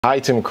Hi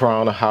Team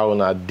Crown, how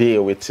on a day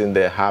waiting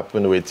there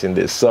happen waiting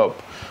this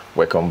up.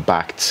 Welcome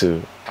back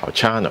to our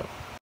channel.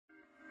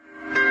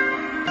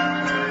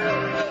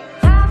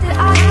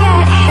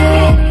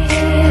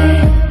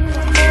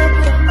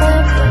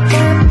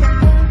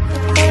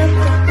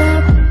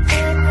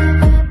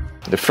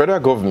 The federal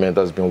government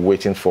has been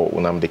waiting for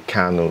Nnamdi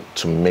Kanu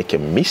to make a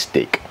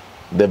mistake.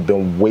 They've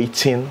been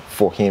waiting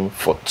for him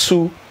for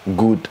 2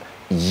 good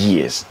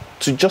years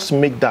to just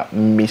make that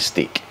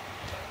mistake.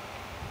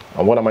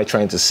 And what am I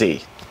trying to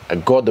say? I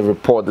got the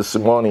report this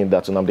morning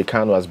that Nnamdi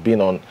Kanu has been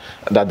on,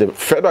 that the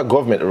federal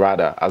government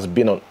rather has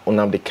been on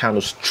Nnamdi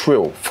Kanu's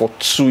trail for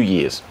 2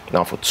 years.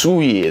 Now for 2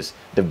 years,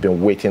 they've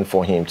been waiting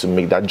for him to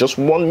make that just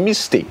one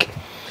mistake.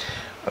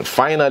 And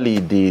finally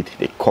they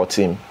caught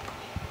him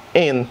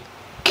in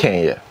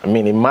Kenya. I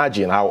mean,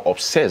 imagine how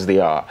obsessed they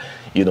are,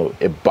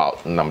 about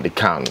Nnamdi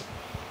Kanu.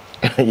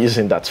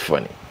 Isn't that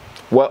funny?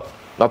 Well,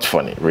 not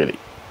funny, really.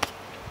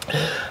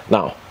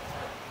 Now,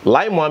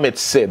 Lai Mohammed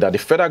said that the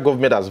federal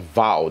government has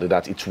vowed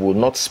that it will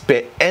not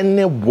spare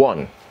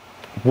anyone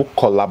who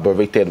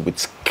collaborated with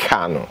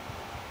Kanu.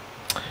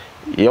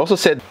 He also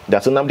said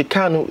that Nnamdi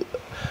Kanu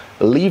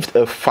lived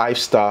a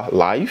 5-star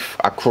life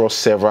across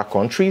several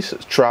countries,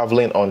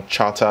 traveling on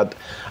chartered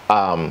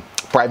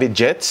private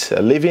jets,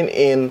 living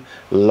in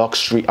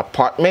luxury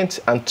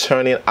apartments, and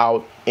turning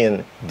out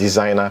in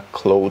designer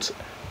clothes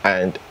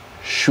and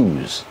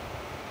shoes.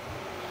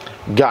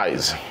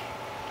 Guys,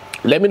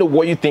 let me know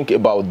what you think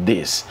about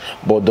this.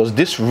 But does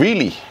this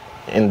really,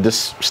 in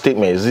this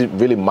statement, does it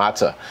really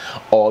matter?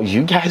 Or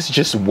you guys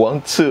just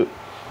want to,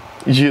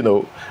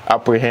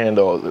 apprehend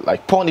or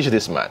like punish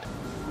this man?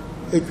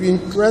 It will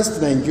interest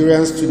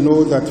Nigerians to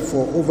know that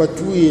for over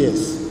 2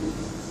 years,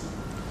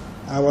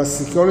 our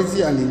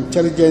security and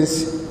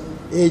intelligence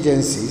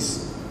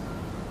agencies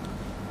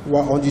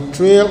were on the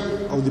trail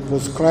of the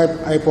proscribed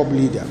IPOB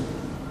leader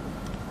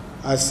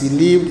as he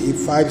lived a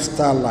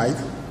 5-star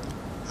life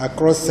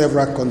across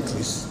several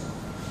countries,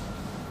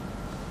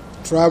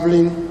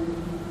 traveling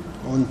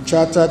on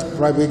chartered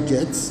private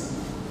jets,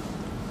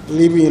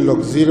 living in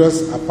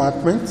luxurious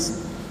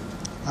apartments,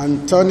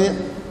 and turning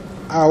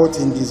out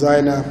in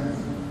designer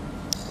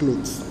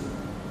clothes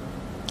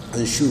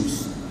and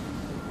shoes.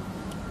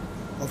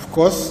 Of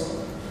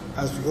course,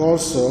 as we all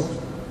saw,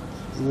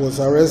 he was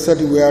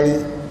arrested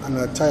wearing an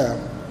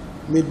attire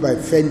made by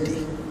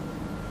Fendi,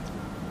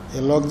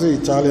 a luxury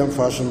Italian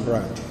fashion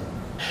brand.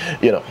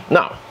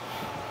 Now,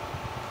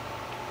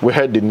 we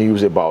heard the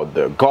news about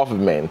the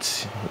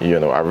government,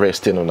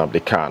 arresting Nnamdi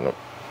Kanu.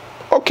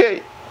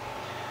 Okay.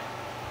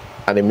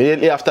 And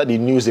immediately after the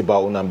news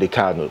about Nnamdi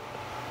Kanu,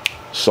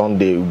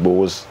 Sunday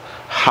Igboho's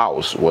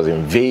house was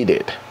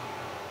invaded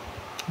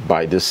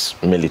by this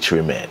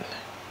military man.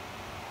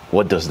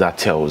 What does that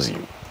tell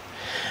you?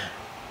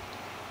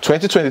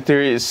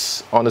 2023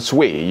 is on its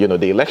way.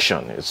 The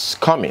election is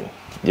coming.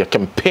 You're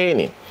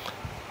campaigning.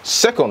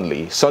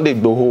 Secondly, Sunday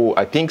Igboho,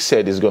 I think,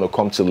 said he's going to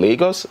come to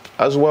Lagos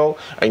as well.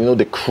 And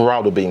the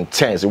crowd will be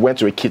intense. He went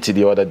to Ekiti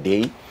the other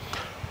day.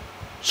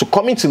 So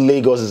coming to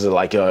Lagos is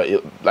like a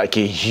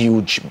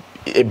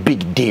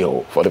big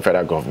deal for the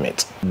federal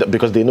government.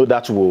 Because they know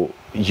that will,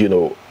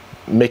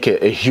 make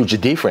a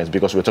huge difference,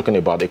 because we're talking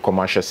about a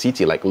commercial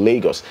city like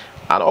Lagos.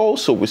 And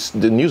also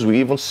the news will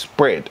even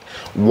spread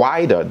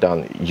wider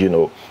than,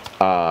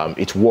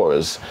 it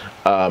was.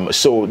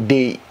 So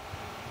they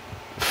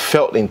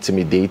felt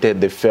intimidated.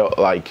 They felt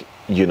like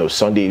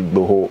Sunday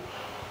Igboho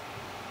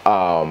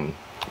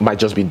might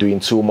just be doing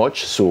too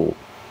much. So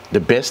the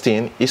best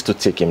thing is to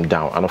take him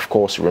down. And of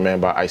course,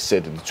 remember I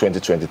said the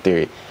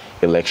 2023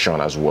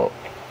 election as well.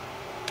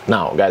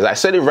 Now guys, I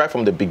said it right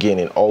from the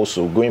beginning.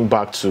 Also going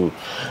back to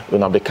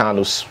Nnamdi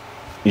Kanu's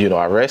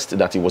arrest,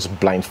 that he was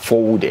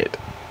blindfolded,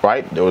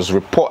 right? There was a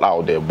report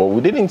out there, but we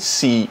didn't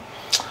see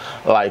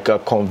like a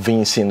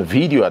convincing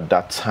video at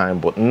that time.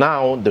 But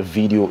now the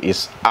video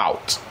is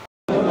out.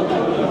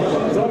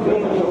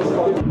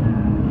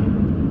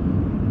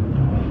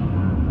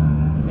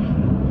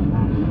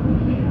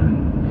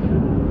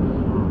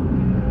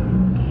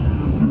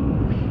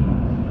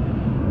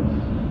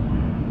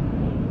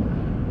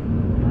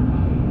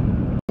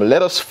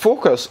 Let us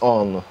focus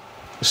on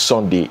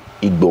Sunday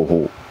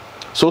Igboho.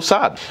 So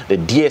sad. The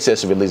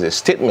DSS released a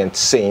statement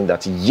saying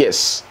that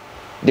yes,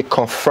 they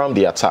confirmed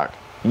the attack.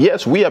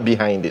 Yes, we are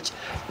behind it.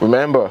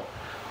 Remember,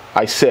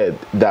 I said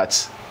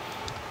that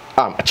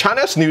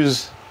Channels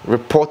News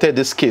reported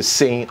this case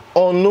saying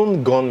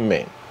unknown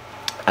gunmen.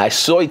 I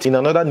saw it in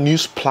another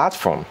news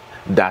platform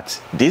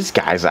that these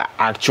guys are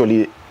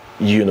actually,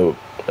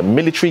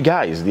 military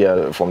guys. They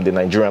are from the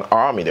Nigerian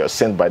army. They are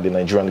sent by the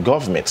Nigerian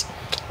government.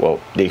 Well,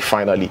 they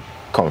finally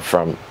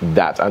confirmed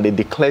that, and they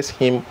declared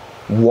him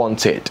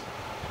wanted.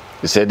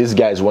 They said this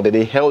guy is wanted.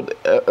 They held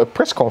a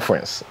press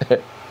conference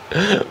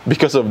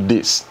because of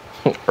this,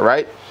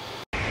 right?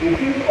 It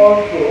is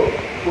also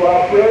to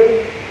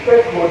appraise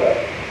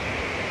stakeholders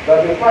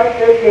that the 5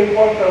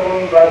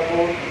 AK-47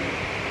 rifles,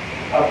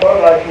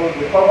 assault rifles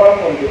recovered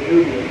from the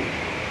building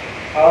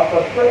are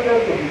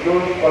suspected to be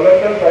those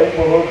collected by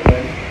Igboho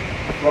men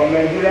from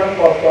Nigerian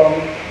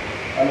customs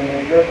and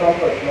immigration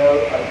personnel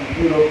at the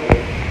Bureau of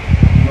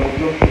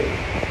State.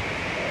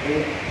 I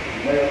think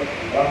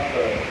last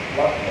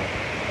month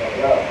or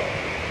thereafter.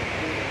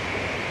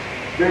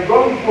 The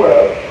gun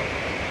fuel,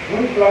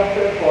 which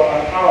lasted for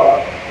an hour,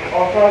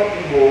 offered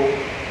Igboho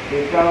the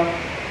chance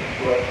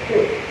to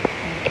escape.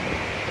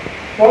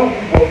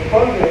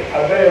 Sunday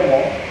Adeyemo,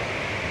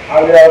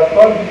 alias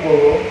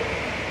Igboho,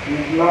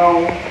 is now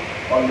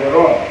on the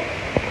run.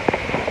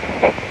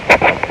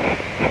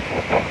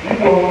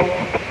 Igboho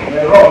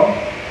may run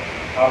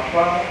as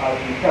far as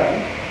he can.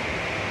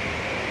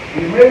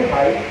 He may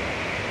hide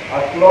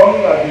as long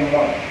as he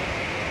wants.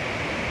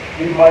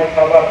 He might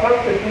have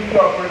attacked the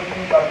future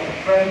operation that his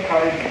friend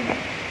carried him.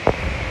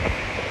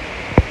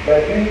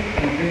 But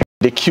this will be.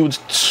 They killed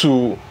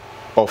 2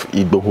 of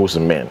Igboho's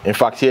men. In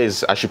fact, here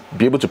is, I should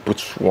be able to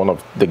put one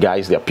of the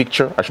guys, their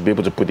picture. I should be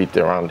able to put it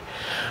around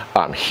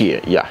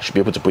here. Yeah, I should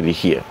be able to put it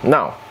here.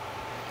 Now,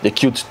 they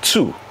killed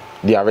 2.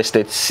 They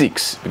arrested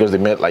 6 because they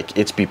met like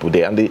 8 people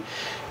there. And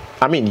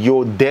I mean,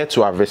 you're there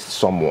to arrest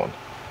someone.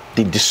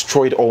 They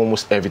destroyed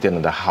almost everything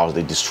in the house.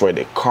 They destroyed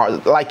the car.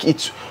 Like,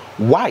 it's,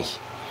 why?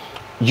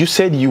 You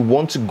said you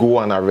want to go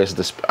and arrest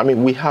this. I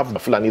mean, we have the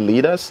Fulani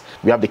leaders,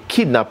 we have the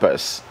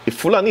kidnappers. The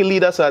Fulani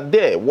leaders are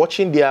there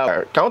watching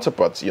their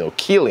counterparts, you know,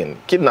 killing,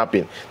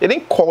 kidnapping. They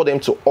didn't call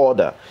them to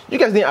order. You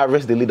guys didn't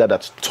arrest the leader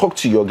that talked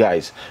to your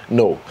guys.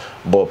 No.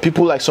 But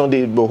people like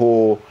Sunday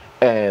Igboho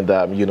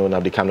and, you know,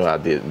 Nnamdi Kanu are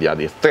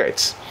the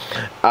threats.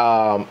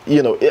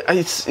 You know,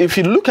 if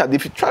you look at,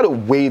 if you try to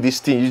weigh this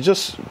thing, you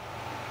just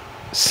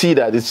see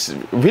that it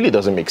really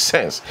doesn't make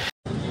sense.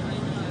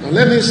 Now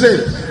let me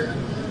say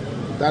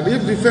that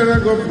if the federal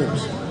government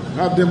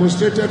have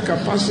demonstrated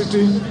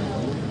capacity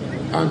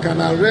and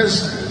can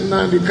arrest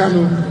Nnamdi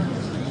Kanu,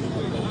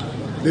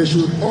 they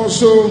should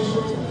also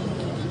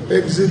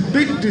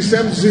exhibit the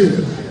same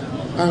zeal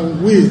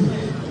and will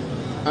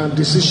and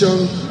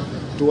decision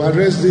to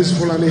arrest these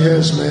Fulani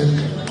herdsmen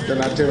that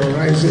are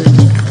terrorizing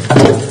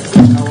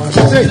our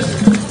state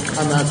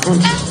and our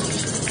country.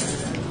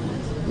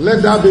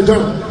 Let that be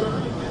done.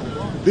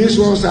 These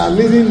ones are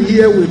living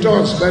here with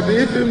us, but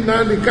if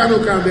Nnamdi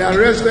Kanu can be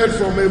arrested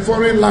from a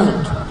foreign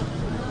land,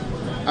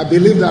 I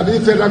believe that the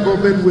federal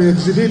government will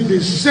exhibit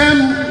the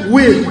same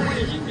will.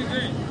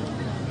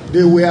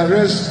 They will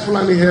arrest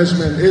Fulani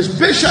herdsmen,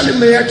 especially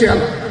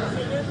Mayatiala,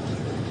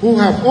 who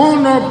have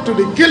owned up to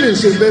the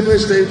killings in Benue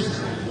State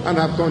and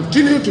have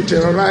continued to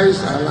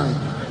terrorize our land.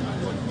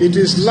 It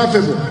is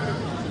laughable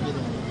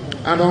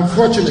and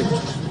unfortunate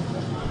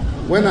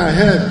when I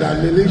heard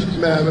that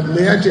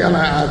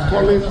Mayatiala are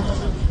calling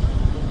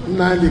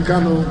Nnamdi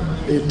Kanu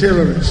a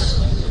terrorist,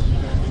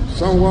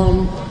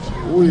 someone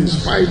who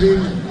is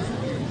fighting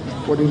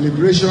for the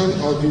liberation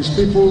of his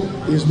people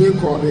is being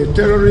called a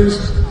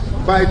terrorist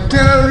by a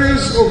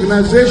terrorist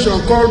organization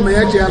called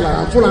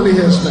Mayatiala and Fulani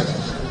herdsmen.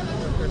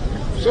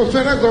 So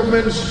federal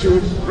government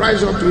should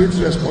rise up to its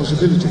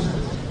responsibility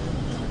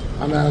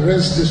and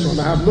arrest this one.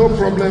 I have no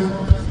problem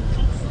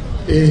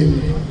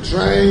in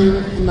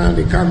trying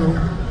Nnamdi Kanu.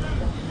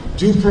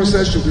 Due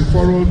process should be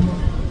followed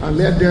and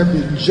let there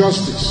be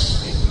justice.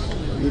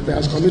 If he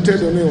has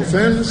committed any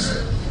offense,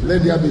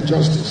 let there be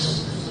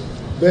justice.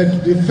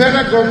 But the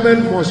federal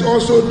government must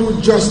also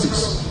do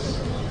justice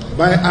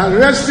by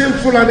arresting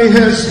Fulani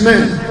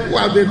herdsmen who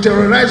have been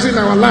terrorizing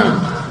our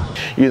land.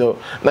 You know,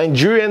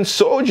 Nigerian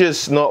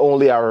soldiers not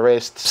only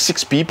arrest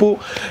 6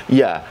 people,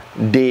 yeah,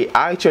 they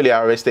actually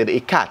arrested a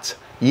cat.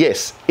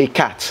 Yes, a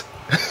cat.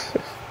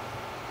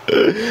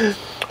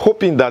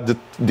 Hoping that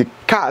the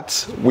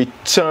cat will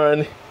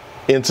turn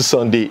into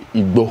Sunday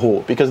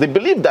Igboho, because they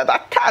believe that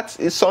that cat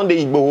is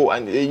Sunday Igboho,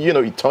 and you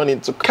know, he turned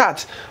into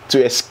cat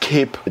to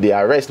escape the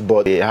arrest,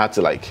 but they had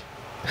to like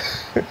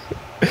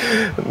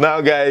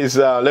now guys,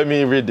 let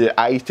me read the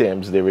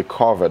items they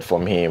recovered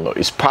from him.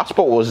 His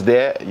passport was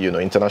there, you know,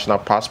 international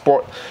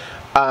passport,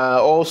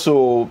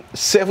 also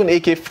 7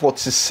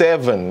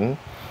 AK-47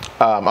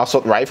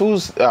 assault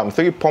rifles,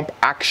 3 pump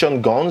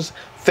action guns,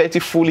 30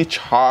 fully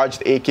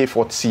charged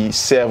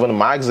AK-47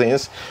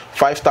 magazines,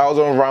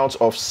 5,000 rounds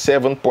of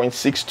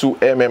 7.62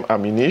 mm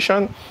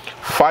ammunition,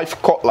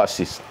 5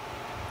 cutlasses,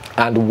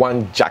 and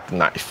 1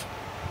 jackknife.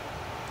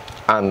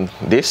 And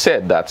they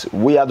said that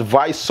we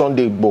advise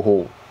Sunday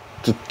Igboho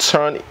to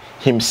turn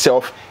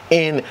himself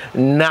in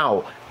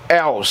now,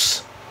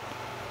 else.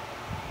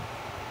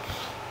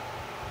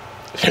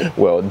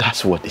 Well,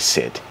 that's what they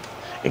said.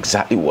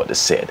 Exactly what they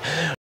said.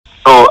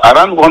 So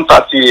around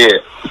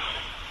 1:30,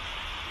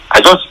 I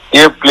just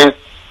hear place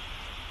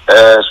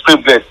spray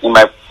blade in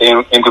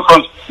the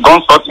front,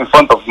 gunshot in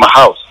front of my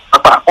house.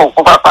 Papa,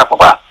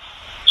 Papa.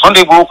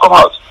 Sunday will come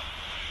out.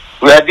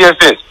 We are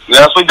DSS, we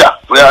are soldier,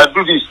 we are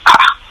do this.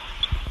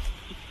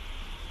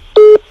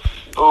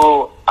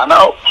 So and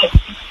now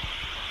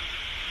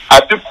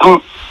I peeped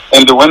through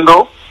in the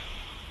window.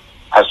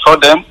 I saw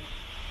them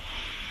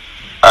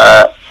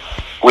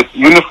with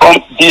uniform,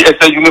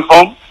 DSS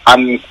uniform,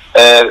 and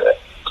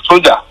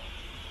soldier,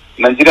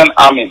 Nigerian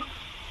Army.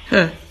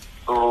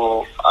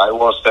 So I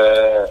was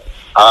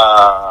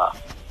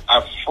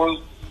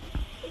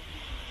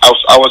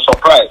I was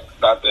surprised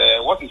that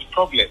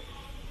problem.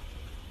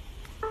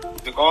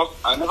 Because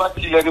I never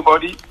kill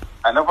anybody.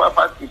 I never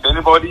fight with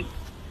anybody.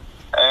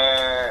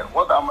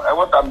 What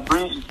I'm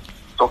doing is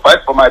to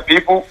fight for my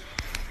people.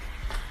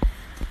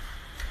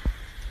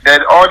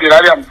 Then all the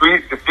rally I'm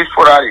doing is a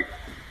peaceful rally.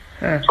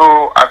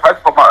 So I fight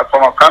for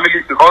my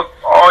family because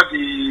all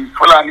the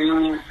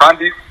Fulani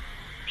bandits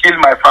kill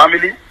my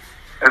family,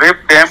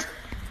 rape them,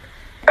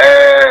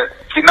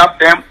 kidnap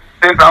them,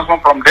 take ransom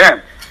from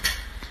them.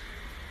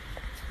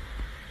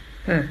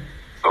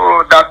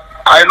 So that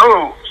I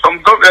know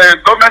some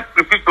government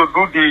refuse to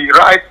do the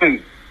right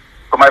thing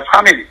to my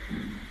family.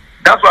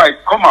 That's why I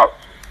come out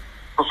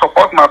to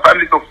support my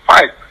family to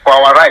fight for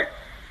our rights.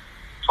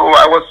 So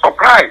I was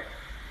surprised.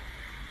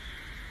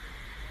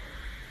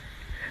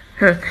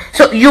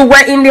 So you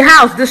were in the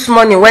house this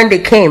morning when they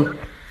came?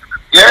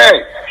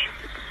 Yes.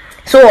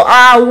 So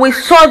we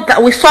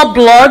saw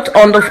blood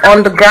on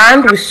the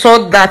ground. We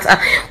saw that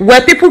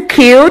were people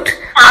killed?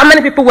 How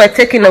many people were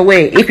taken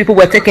away? If people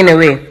were taken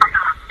away?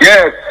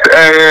 Yes,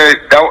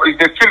 there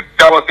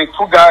was a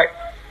two guy.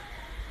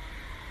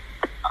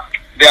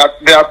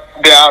 There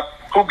are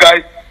two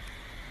guys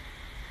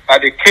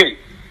at the killed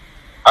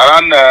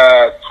around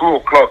 2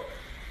 o'clock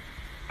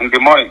in the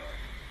morning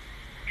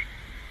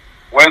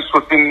when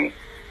shooting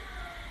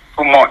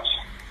too much.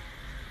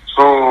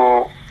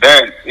 So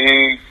then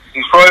he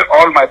destroyed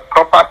all my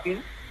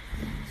property,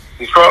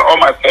 destroyed all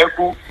my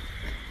vehicle,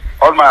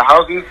 all my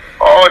houses,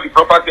 all the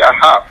property I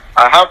have.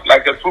 I have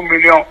like a 2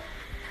 million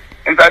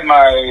inside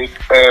my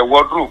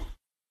wardrobe.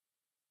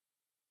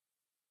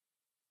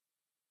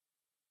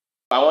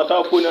 Àwọn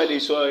tó kú náà lè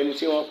sọ ẹni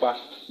tí wọ́n pa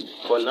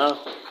for now.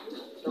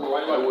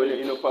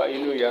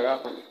 Inú yàrá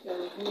kan.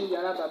 Inú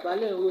yàrá bàbá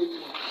lè wò yìí.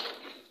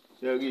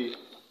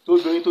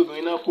 Ṣẹ́rí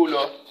tóbìnrin náà kú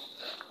lọ.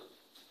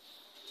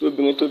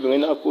 Tóbìnrin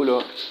náà kú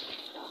lọ.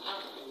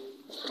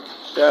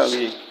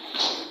 Ṣẹ́rí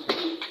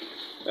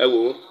ẹ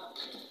wò ó.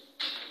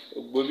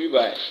 Ògbó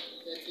bíbà ẹ̀.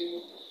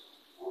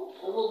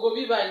 Ògbó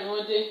bíbà ni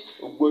wọ́n dé.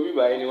 Ògbó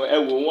bíbà ni wọ́n ẹ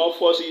wò wọ́n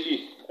fọ́ sílì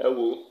ẹ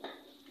wò ó.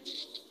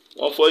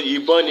 Wọ́n fọ́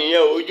ìbọn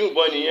nìyẹn o, ojú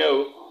ìbọn nìyẹn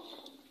o.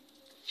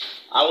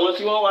 Àwọn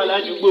tí wọ́n wà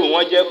ládùúgbò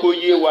wọ́n jẹ́ kó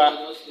yé wa.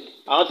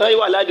 Àwọn tó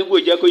wà ládùúgbò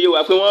jẹ́ kó yé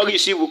wa pé wọ́n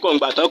rìsíìvù kọ̀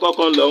ǹgbà tó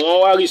kọ́kọ́ lọ wọ́n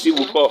wá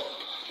rìsíìvù kọ̀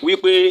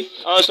wípé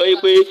wọ́n sọ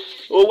wípé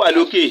ó wà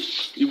lókè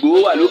Ìgbòho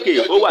wà lókè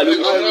ó wà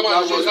lókè.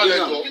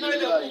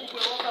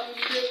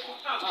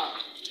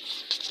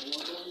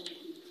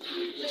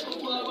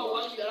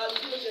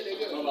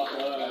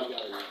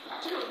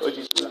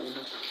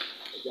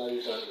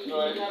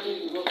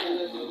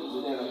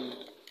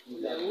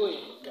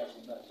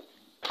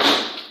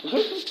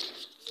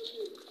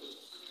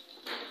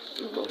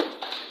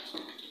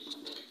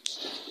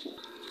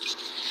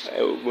 Ẹ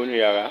ò gbónú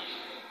yàrá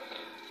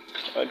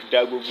wọ́n ti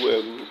dá gbogbo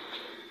ẹ̀rú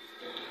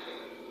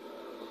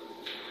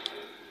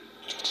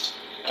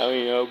àwọn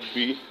èèyàn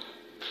bí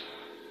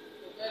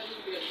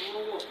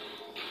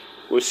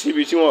kò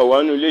síbi tí wọ́n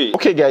wà nílé yìí.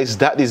 Okay guys,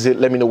 that is it.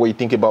 Let me know what you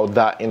think about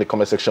that in the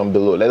comment section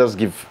below. Let us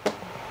give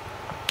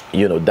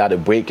that a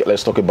break.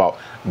 Let's talk about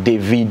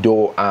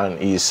Davido and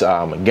his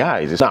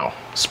guys. Now,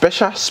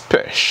 Special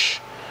Spesh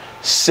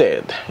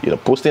said,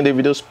 posting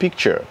Davido's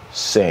picture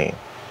saying,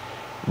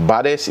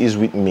 "Baddest is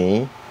with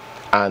me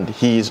and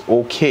he is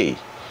okay.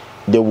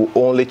 They will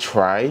only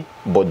try,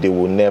 but they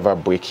will never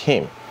break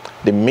him.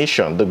 The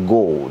mission, the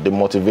goal, the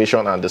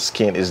motivation, and the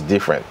skin is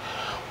different."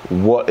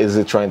 What is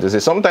it trying to say?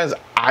 Sometimes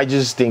I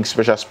just think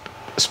Special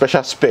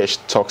Spesh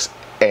talks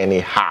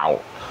anyhow.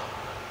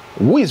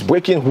 Who is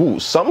breaking who?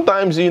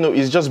 Sometimes,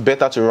 it's just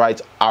better to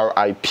write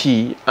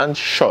RIP and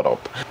shut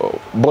up.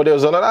 But there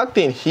was another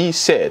thing he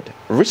said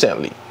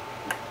recently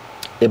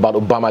about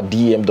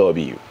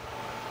ObamaDMW.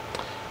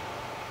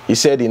 He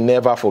said he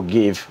never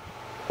forgave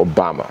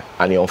Obama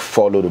and he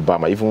unfollowed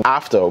Obama even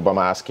after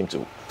Obama asked him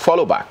to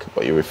follow back,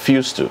 but he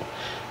refused to.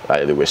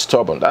 Like, they were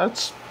stubborn.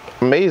 That's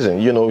amazing,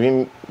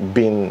 him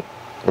being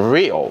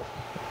real.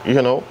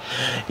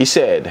 He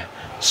said,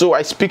 "So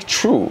I speak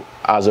true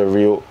as a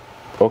real.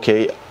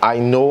 Okay, I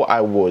know I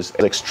was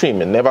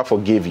extreme and never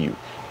forgave you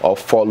or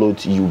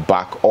followed you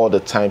back all the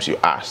times you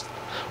asked.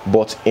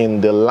 But in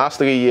the last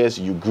 3 years,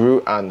 you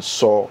grew and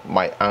saw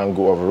my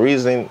angle of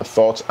reason,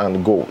 thoughts,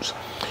 and goals.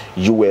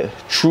 You were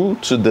true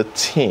to the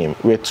team.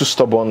 We're two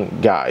stubborn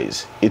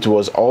guys. It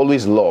was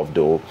always love,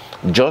 though.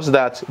 Just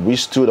that we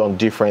stood on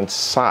different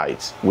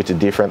sides with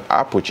different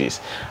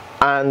approaches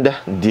and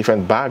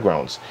different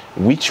backgrounds,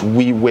 which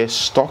we were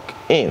stuck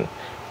in.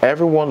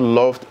 Everyone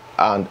loved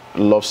and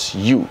loves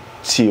you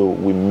till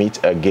we meet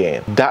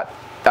again." That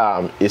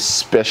is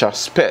Special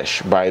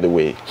Spesh, by the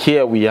way.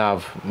 Here we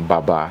have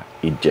Baba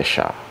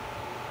Ijesha.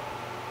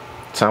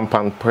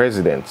 Tampan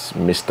President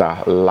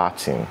Mr.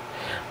 Latin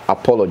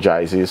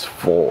apologizes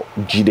for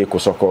Jide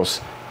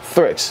Kosoko's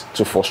threats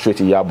to frustrate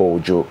Iyabo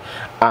Ojo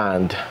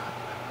and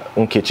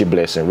Nkechi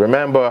Blessing.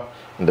 Remember,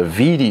 in the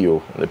video,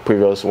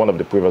 one of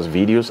the previous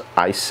videos,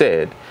 I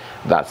said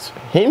that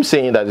him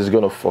saying that he's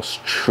going to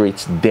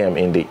frustrate them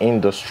in the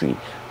industry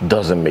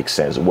doesn't make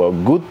sense. Well,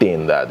 good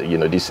thing that, you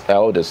know, these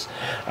elders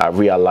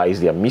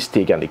realized their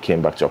mistake and they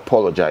came back to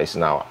apologize.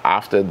 Now,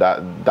 after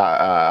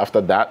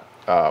that,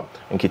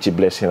 Nkechi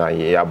Blessing and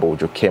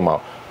Iyabo came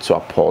out to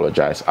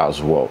apologize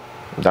as well.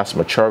 That's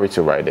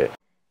maturity right there.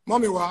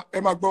 Mommy wa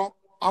emagbo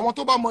àwọn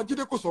tó bá mọ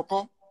Jídé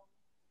Kòsọ́kọ́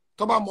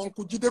tó bá mọ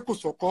Uncle Jídé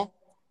Kòsọ́kọ́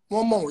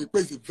wọ́n mọ̀ wípé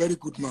he's a very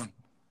good man.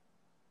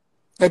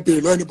 Ẹ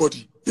bèrè lọ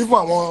anybody, even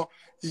àwọn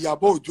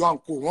Ìyábọ̀ Òjó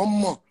àǹkó wọ́n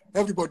mọ̀,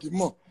 everybody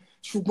mọ̀.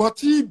 Ṣùgbọ́n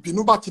tí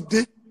ìbínú bá ti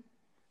dé,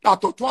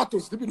 àtọ̀tún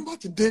àtòsí tí ìbínú bá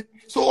ti dé,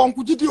 so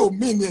Uncle Jídé ò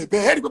mí ní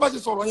ẹ̀bẹ̀ ẹ̀rí pé bá ṣe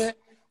sọ̀rọ̀ yẹn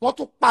wọ́n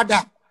tún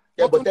padà.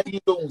 Ẹ̀bọ̀ tẹ́lẹ̀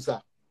lóhùn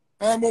sà.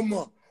 Mo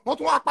mọ̀ wọ́n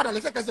tún wá padà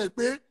lẹ́sẹ̀kẹsẹ̀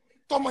pé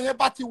tọmọ yẹn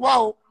bá ti wá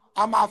o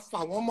a máa fà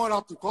wọ́n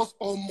mọ́ra because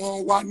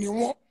ọmọ wa ni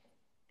wọ́n.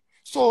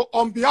 So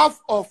on behalf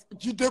of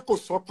Jídé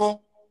Kòsọ́kọ́,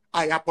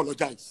 I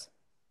apologize.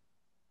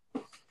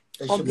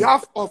 On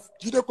behalf of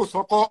Jídé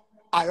Kòsọ́kọ́,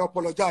 I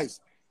apologize.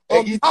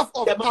 On behalf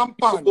of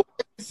Tampan.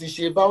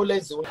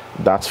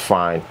 That's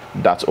fine.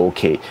 That's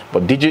okay.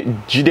 But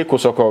Jídé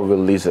Kòsọ́kọ́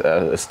released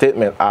a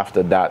statement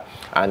after that,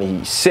 and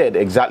he said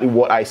exactly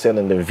what I said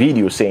in the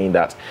video, saying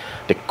that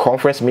the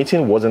conference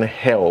meeting wasn't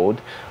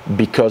held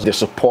because they're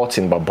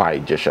supporting Baba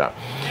Ijesha.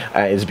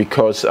 It's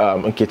because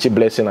Nkechi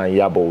Blessing and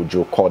Iyabo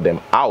Ojo called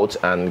them out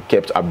and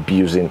kept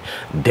abusing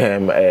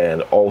them,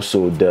 and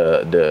also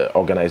the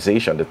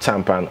organization, the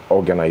Tampan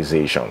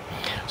organization.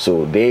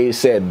 So they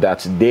said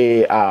that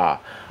they are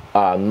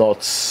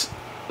not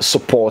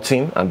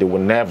supporting, and they will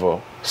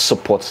never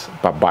support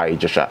Baba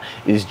Ijesha.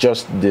 It's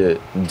just the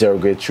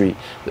derogatory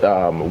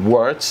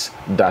words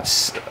that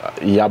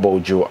Iyabo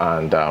Ojo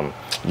and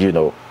you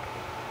know,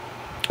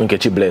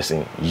 Nkechi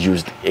Blessing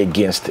used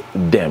against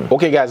them.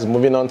 Okay guys,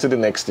 moving on to the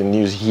next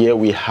news. Here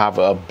we have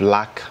a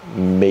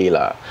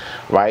blackmailer,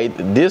 right?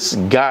 This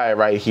guy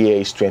right here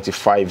is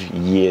 25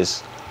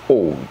 years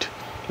old.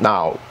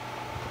 Now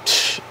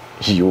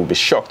you'll be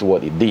shocked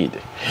what he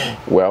did.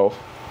 Well,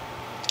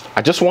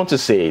 I just want to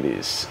say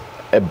this: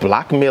 a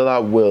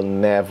blackmailer will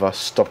never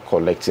stop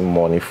collecting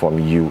money from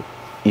you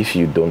if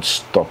you don't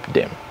stop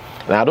them.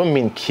 Now, I don't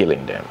mean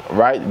killing them,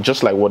 right?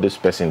 Just like what this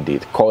person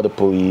did. Call the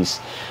police,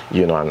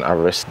 you know, and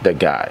arrest the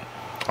guy,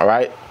 all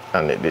right?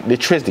 And they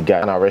trace the guy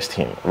and arrest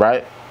him,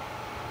 right?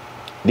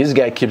 This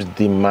guy keeps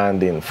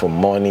demanding for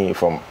money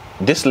from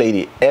this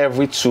lady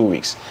every 2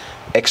 weeks.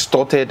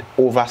 Extorted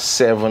over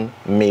 7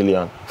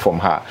 million from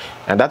her.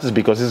 And that is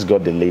because he's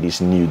got the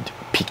lady's nude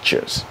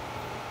pictures.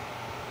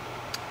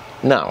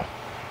 Now,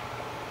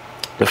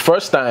 the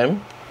first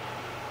time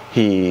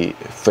he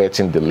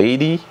threatened the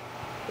lady,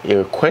 he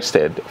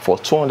requested for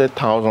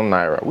 200,000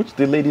 naira, which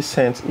the lady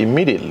sent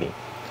immediately.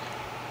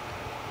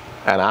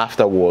 And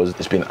afterwards,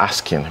 he's been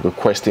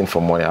requesting for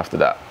money after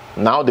that.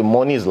 Now the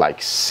money is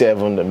like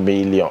 7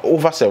 million,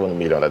 over 7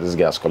 million that this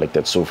guy has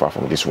collected so far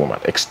from this woman,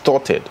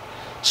 extorted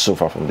so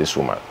far from this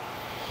woman.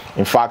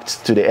 In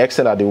fact, to the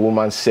extent that the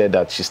woman said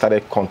that she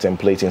started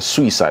contemplating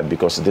suicide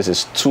because this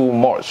is too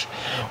much.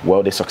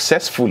 Well, they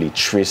successfully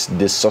traced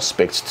this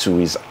suspect to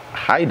his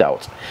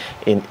hideout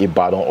in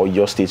Ibadan or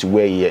your state,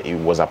 where he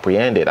was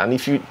apprehended. And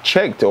if you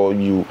checked or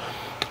you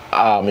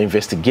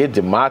investigate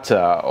the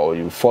matter or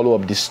you follow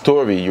up this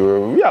story,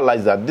 you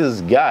realize that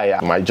this guy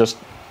might just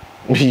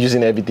be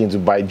using everything to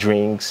buy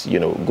drinks, you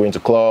know, going to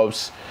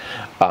clubs,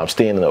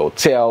 staying in a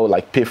hotel,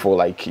 like pay for,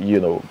 like,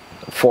 you know,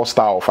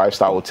 4-star or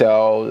 5-star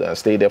hotel and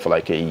stay there for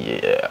like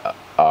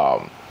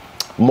a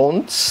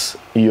months,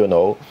 you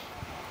know.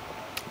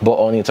 But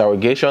on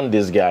interrogation,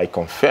 this guy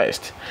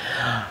confessed.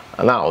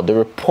 Now the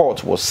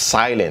report was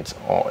silent,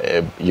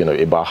 you know,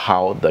 about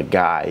how the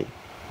guy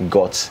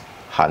got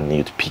her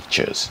nude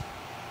pictures.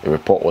 The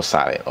report was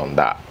silent on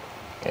that,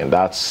 and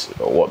that's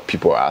what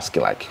people are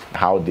asking, like,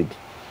 how did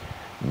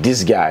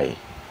this guy,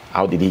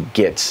 how did he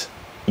get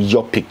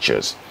your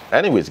pictures?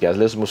 Anyways guys,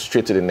 let's move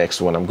straight to the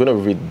next one. I'm gonna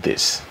read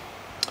this.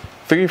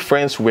 3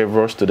 friends were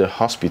rushed to the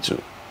hospital.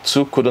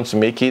 2 couldn't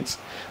make it.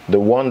 The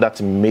one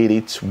that made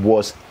it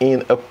was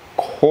in a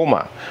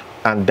coma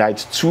and died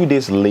 2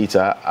 days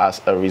later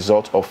as a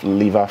result of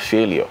liver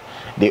failure.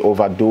 They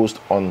overdosed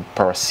on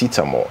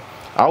paracetamol.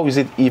 How is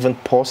it even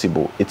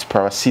possible? It's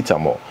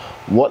paracetamol.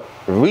 What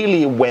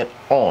really went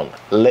on?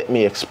 Let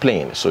me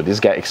explain. So this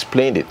guy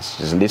explained it.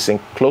 Just listen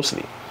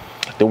closely.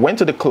 They went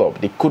to the club.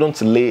 They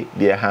couldn't lay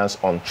their hands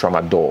on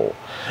tramadol.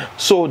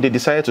 So they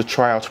decided to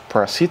try out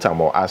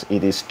paracetamol, as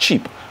it is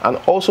cheap and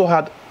also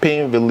had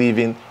pain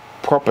relieving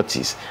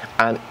properties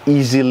and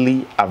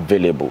easily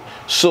available.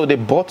 So they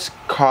bought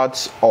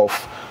cards of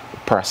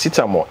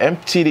paracetamol,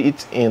 emptied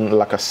it in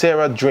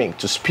Lacasera drink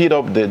to speed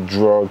up the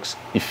drug's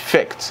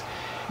effect.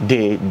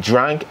 They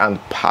drank and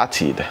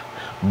partied,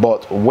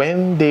 but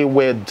when they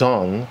were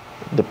done,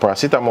 the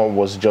paracetamol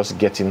was just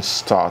getting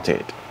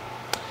started.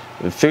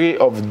 The 3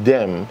 of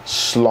them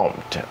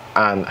slumped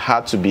and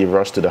had to be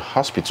rushed to the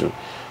hospital.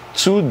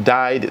 2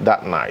 died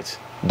that night.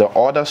 The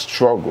other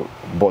struggled,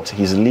 but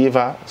his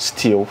liver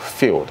still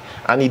failed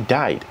and he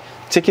died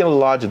taking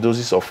large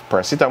doses of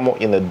paracetamol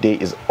in a day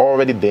is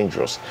already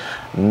dangerous.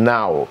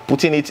 Now,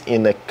 putting it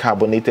in a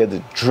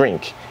carbonated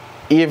drink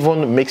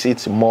even makes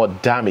it more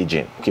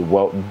damaging. Okay,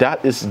 well,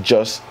 that is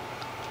just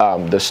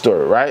the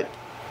story, right?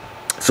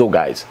 So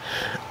guys,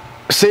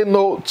 say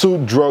no to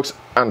drugs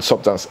and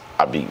substance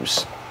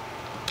abuse.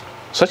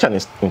 Such an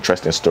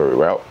interesting story.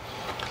 Well,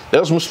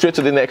 let's move straight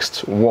to the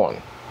next one.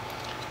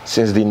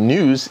 Since the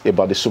news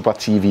about the Super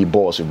TV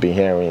boss, we've been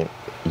hearing,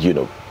 you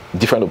know,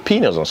 different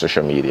opinions on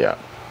social media,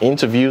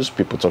 interviews,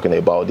 people talking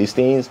about these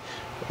things,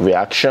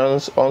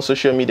 reactions on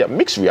social media,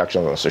 mixed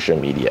reactions on social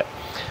media.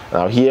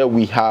 Now here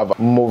we have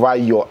Mova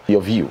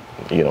your view,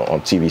 you know,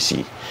 on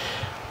TVC.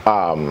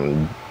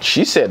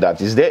 She said that,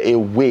 is there a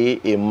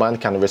way a man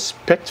can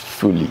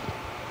respectfully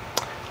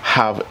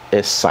have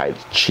a side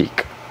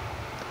chick?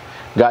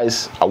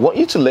 Guys, I want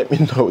you to let me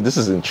know. This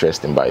is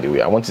interesting, by the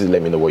way. I want you to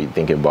let me know what you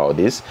think about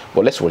this.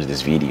 But let's watch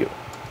this video.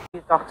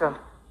 Doctor,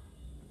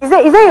 is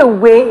there a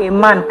way a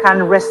man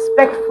can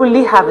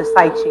respectfully have a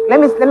side chick? Let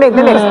me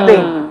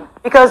explain.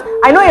 Because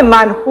I know a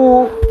man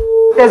who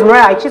says,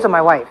 Maria, I cheat on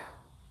my wife,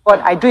 but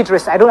I do it.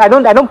 I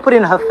don't put it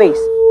in her face.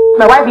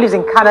 My wife lives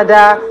in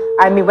Canada.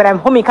 I mean, when I'm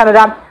home in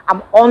Canada,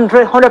 I'm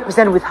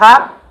 100% with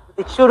her, with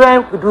the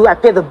children. I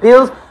pay the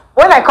bills.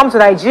 When I come to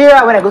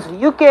Nigeria, when I go to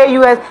the UK,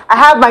 US, I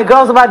have my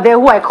girls over there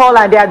who I call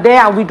and they are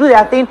there and we do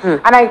their thing.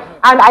 And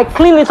I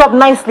clean it up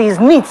nicely. It's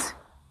neat.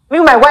 Me,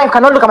 my wife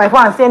cannot look at my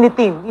phone and say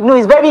anything. You know,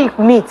 it's very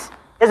neat.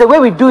 There's a way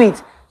we do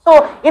it.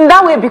 So in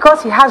that way,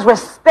 because he has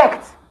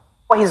respect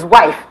for his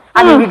wife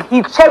and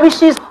he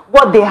cherishes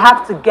what they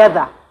have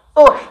together.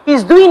 So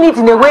he's doing it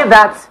in a way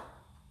that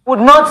would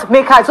not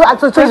make her.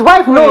 So his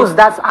wife knows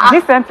that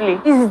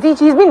decently. He's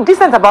been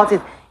decent about it.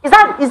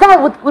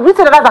 Would we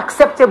say that that's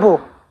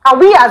acceptable? Can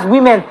we as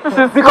women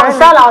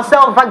reconcile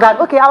ourselves with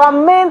that? Okay, our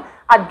men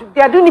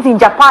they are doing it in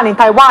Japan, in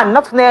Taiwan,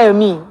 not near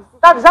me.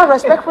 Is that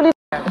respectfully?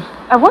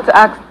 I want to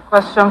ask a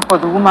question for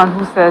the woman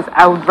who says,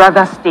 I would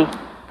rather stay in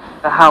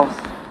the house.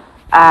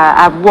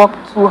 I've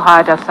worked too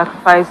hard, I've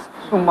sacrificed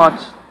too much,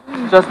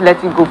 just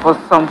let it go for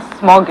some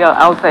small girl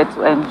outside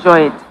to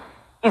enjoy it.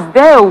 Is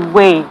there a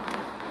way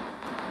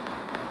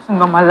to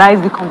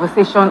normalize the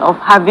conversation of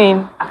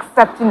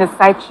accepting a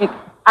side chick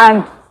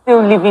and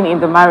still living in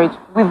the marriage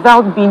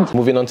without being...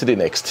 Moving on to the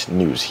next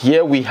news.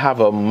 Here we have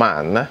a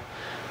man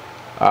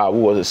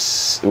who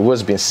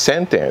has been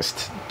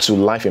sentenced to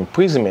life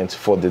imprisonment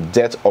for the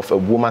death of a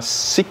woman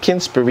seeking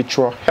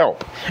spiritual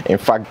help. In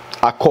fact,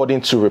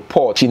 according to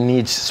reports, she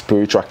needs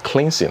spiritual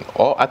cleansing,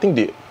 or I think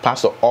the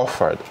pastor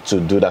offered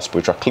to do that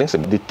spiritual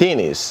cleansing. The thing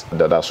is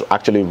that's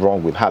actually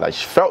wrong with her, that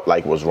she felt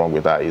like was wrong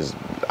with her, is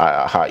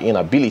her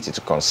inability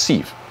to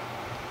conceive.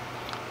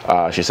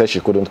 She said she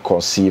couldn't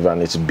conceive,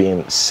 and it's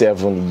been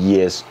 7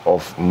 years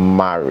of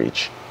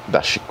marriage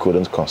that she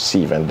couldn't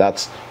conceive, and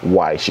that's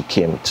why she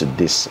came to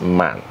this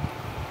man.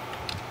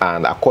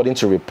 And according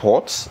to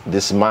reports,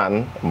 this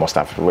man must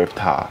have raped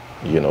her,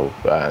 you know,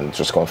 and it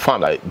was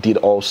confirmed that it did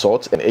all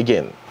sorts. And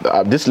again,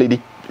 this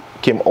lady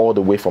came all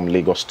the way from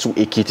Lagos to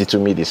Ekiti to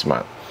meet this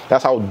man.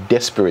 That's how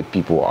desperate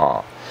people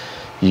are,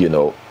 you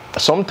know.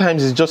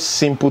 Sometimes it's just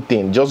simple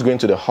things, just going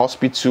to the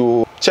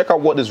hospital, check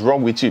out what is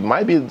wrong with you. It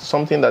might be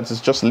something that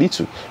is just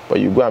little, but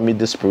you go and meet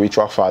this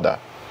spiritual father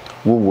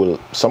who will,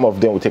 some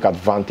of them will take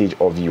advantage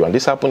of you. And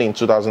this happened in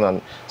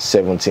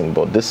 2017,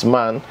 but this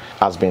man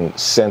has been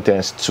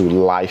sentenced to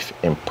life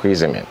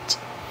imprisonment.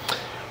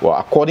 Well,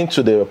 according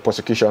to the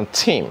prosecution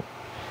team,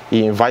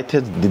 he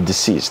invited the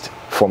deceased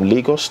from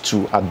Lagos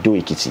to Ado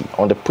Ekiti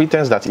on the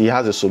pretense that he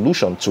has a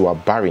solution to her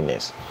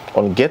barrenness.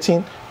 On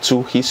getting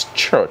to his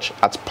church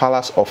at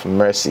Palace of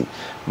Mercy,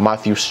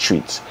 Matthew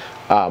Street,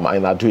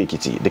 in Ado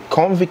Ekiti, the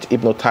convict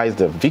hypnotized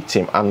the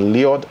victim and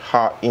lured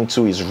her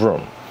into his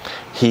room.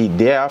 He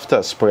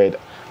thereafter spread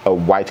a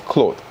white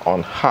cloth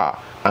on her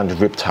and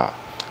raped her.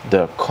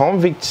 The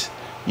convict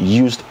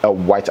used a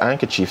white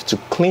handkerchief to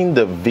clean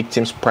the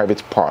victim's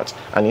private parts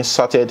and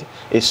inserted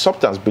a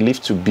substance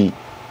believed to be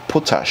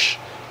potash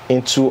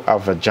into her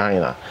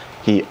vagina.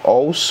 He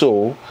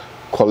also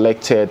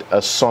collected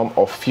a sum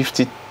of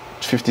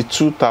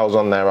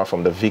 52,000 naira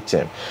from the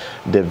victim.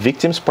 The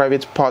victim's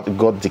private part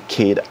got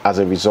decayed as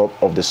a result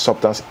of the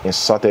substance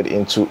inserted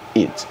into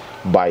it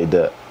by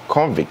the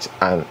convict,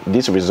 and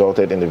this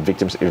resulted in the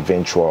victim's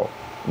eventual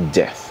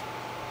death.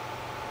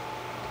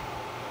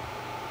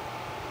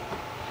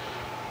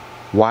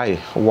 Why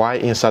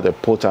insert a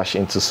potash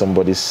into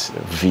somebody's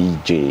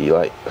VJ?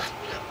 Like,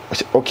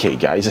 okay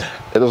guys,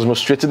 let us move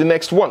straight to the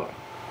next one.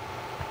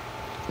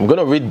 I'm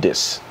gonna read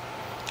this.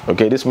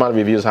 Okay, this man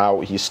reviews how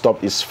he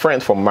stopped his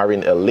friend from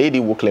marrying a lady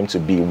who claimed to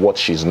be what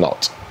she's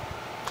not.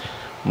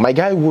 My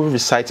guy who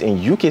resides in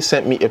UK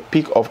sent me a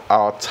pic of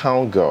our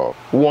town girl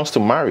who wants to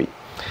marry.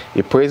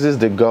 He praises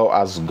the girl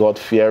as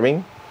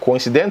God-fearing.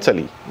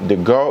 Coincidentally, the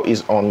girl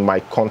is on my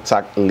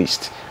contact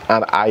list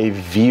and I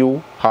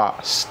view her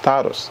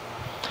status.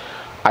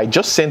 I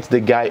just sent the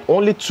guy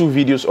only 2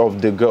 videos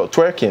of the girl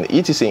twerking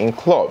etc. in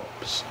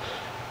clubs.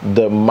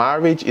 The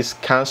marriage is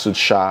cancelled,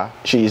 Sha.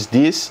 She is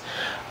this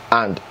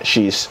and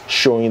she is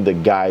showing the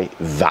guy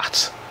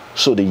that.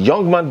 So the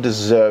young man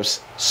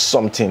deserves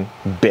something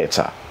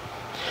better.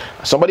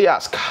 Somebody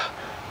asked,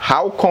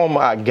 how come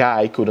a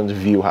guy couldn't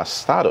view her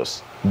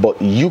status,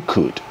 but you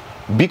could?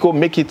 Biko,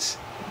 make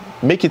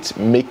it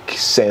make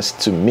sense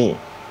to me.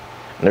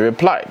 And I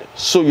replied,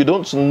 so you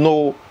don't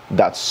know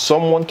that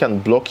someone can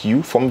block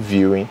you from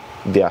viewing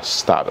their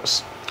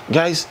status?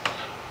 Guys,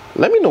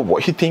 let me know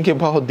what you think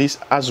about this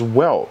as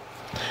well.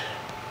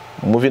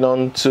 Moving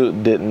on to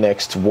the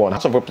next one.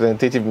 House of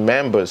Representative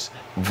members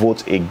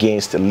vote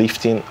against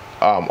lifting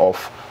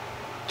of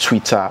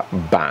Twitter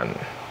ban.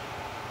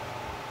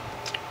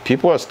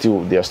 People are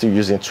still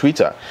using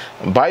Twitter.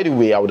 And by the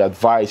way, I would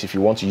advise, if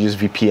you want to use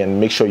VPN,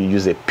 make sure you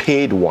use a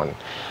paid one.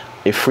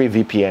 A free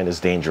VPN is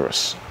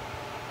dangerous,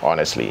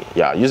 honestly.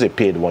 Yeah, use a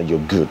paid one, you're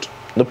good,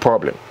 no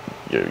problem.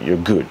 You're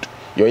good,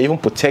 you're even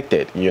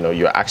protected. You know,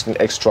 you're adding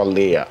extra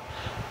layer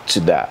to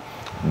that.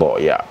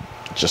 But yeah,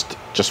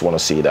 just want to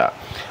say that.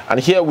 And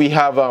here we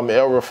have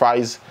El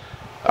Rufai's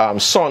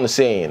son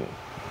saying,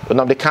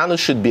 Nnamdi Kanu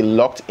should be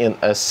locked in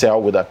a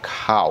cell with a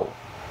cow,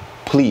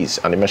 please.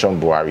 And he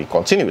mentioned Buhari.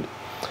 Continued,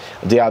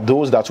 there are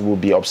those that will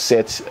be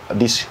upset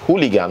this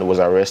hooligan was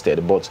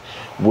arrested, but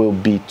will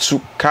be too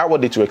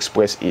cowardly to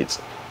express it.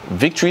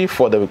 Victory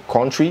for the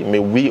country. May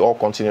we all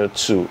continue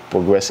to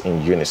progress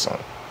in unison.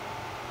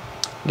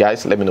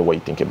 Guys, let me know what you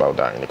think about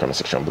that in the comment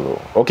section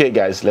below. Okay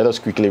guys, let us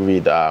quickly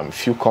read a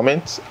few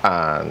comments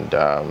and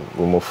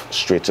we'll move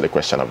straight to the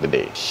question of the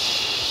day.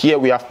 Here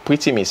we have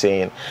Pretty Me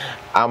saying,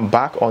 I'm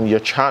back on your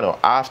channel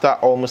after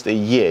almost a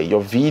year.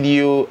 Your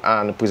video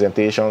and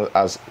presentation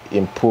has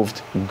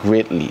improved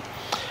greatly.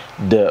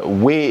 The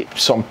way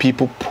some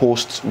people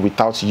post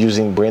without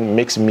using brain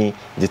makes me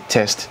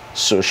detest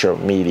social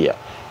media.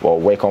 Well,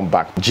 welcome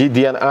back.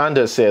 GDN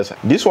Anders says,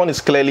 this one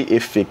is clearly a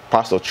fake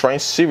pastor trying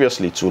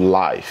seriously to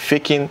lie,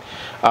 faking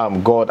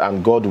God,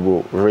 and God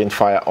will rain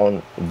fire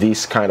on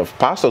these kind of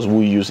pastors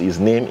who use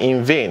his name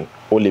in vain.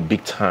 Only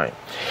big time.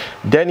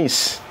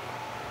 Dennis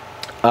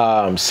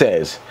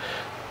says,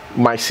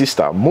 my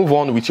sister, move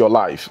on with your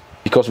life,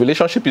 because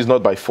relationship is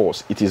not by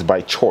force, it is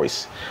by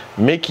choice.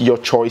 Make your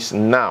choice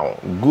now.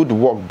 Good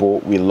work, Bo.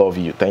 We love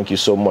you. Thank you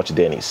so much,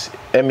 Dennis.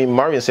 Emmy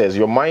Marion says,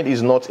 your mind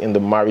is not in the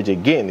marriage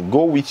again.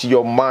 Go with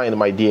your mind,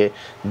 my dear.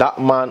 That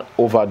man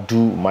overdo,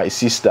 my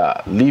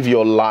sister. Live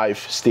your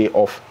life, stay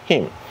off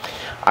him.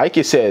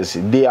 Ike says,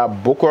 they are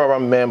Boko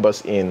Haram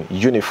members in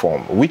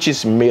uniform, which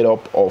is made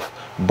up of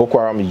Boko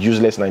Haram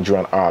useless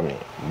Nigerian army.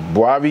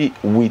 Buhari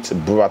with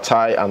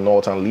Buratai and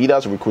Northern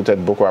leaders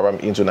recruited Boko Haram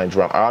into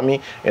Nigerian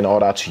army in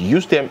order to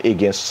use them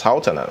against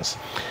Southerners.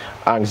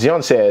 And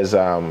Zion says,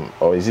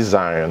 or is it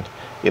Zion?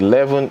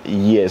 11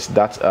 years,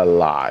 that's a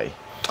lie.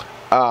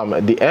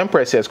 The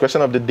Empress says,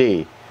 question of the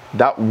day,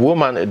 that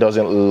woman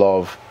doesn't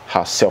love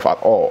herself at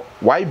all.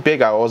 Why beg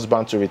her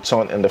husband to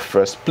return in the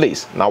first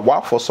place? Now,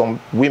 while for some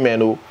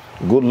women, oh,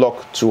 good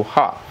luck to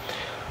her.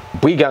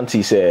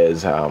 Briganti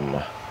says,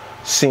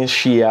 since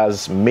she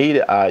has made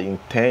her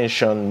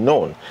intention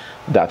known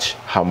that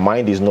her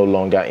mind is no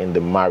longer in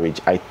the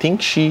marriage, I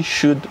think she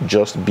should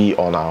just be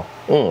on her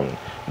own.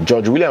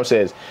 George Williams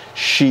says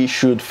she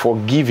should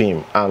forgive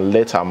him and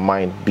let her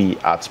mind be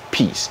at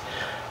peace.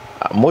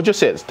 Mojo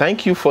says,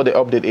 thank you for the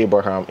update,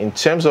 Abraham. In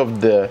terms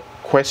of the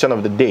question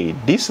of the day,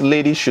 this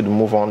lady should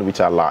move on with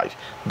her life.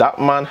 That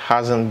man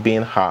hasn't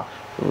been her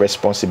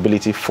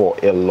responsibility for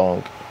a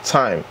long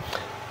time.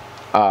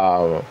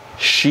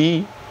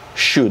 She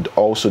should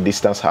also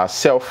distance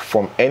herself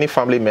from any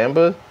family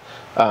member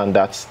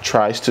that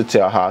tries to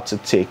tell her to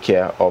take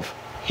care of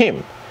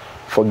him.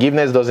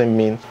 Forgiveness doesn't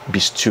mean be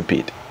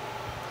stupid.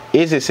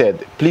 Eze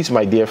said, please,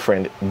 my dear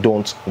friend,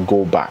 don't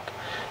go back.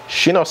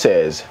 Shino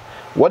says,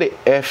 what the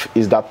F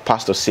is that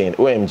pastor saying?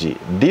 OMG,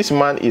 this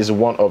man is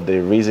one of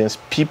the reasons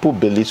people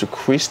believe to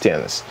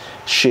Christians.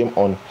 Shame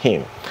on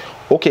him.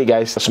 Okay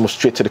guys, let's move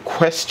straight to the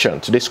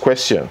question. Today's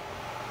question,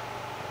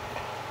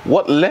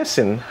 what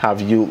lesson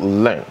have you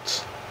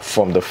learned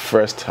from the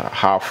first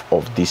half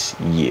of this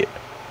year?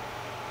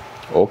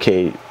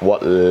 Okay,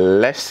 what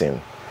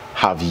lesson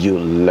have you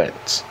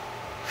learned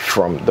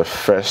from the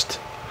first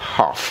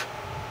half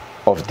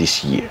of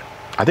this year?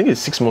 I think it's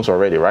 6 months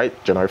already, right?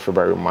 January,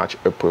 February, March,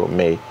 April,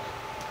 May,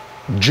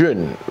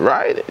 June,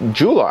 right?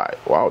 July.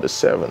 Wow, the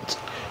 7th.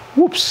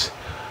 Whoops.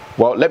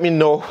 Well, let me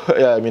know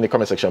in the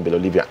comment section below.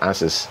 Leave your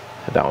answers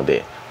down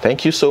there.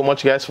 Thank you so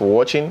much, guys, for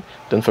watching.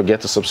 Don't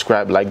forget to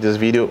subscribe, like this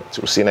video.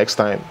 We'll see you next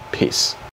time. Peace.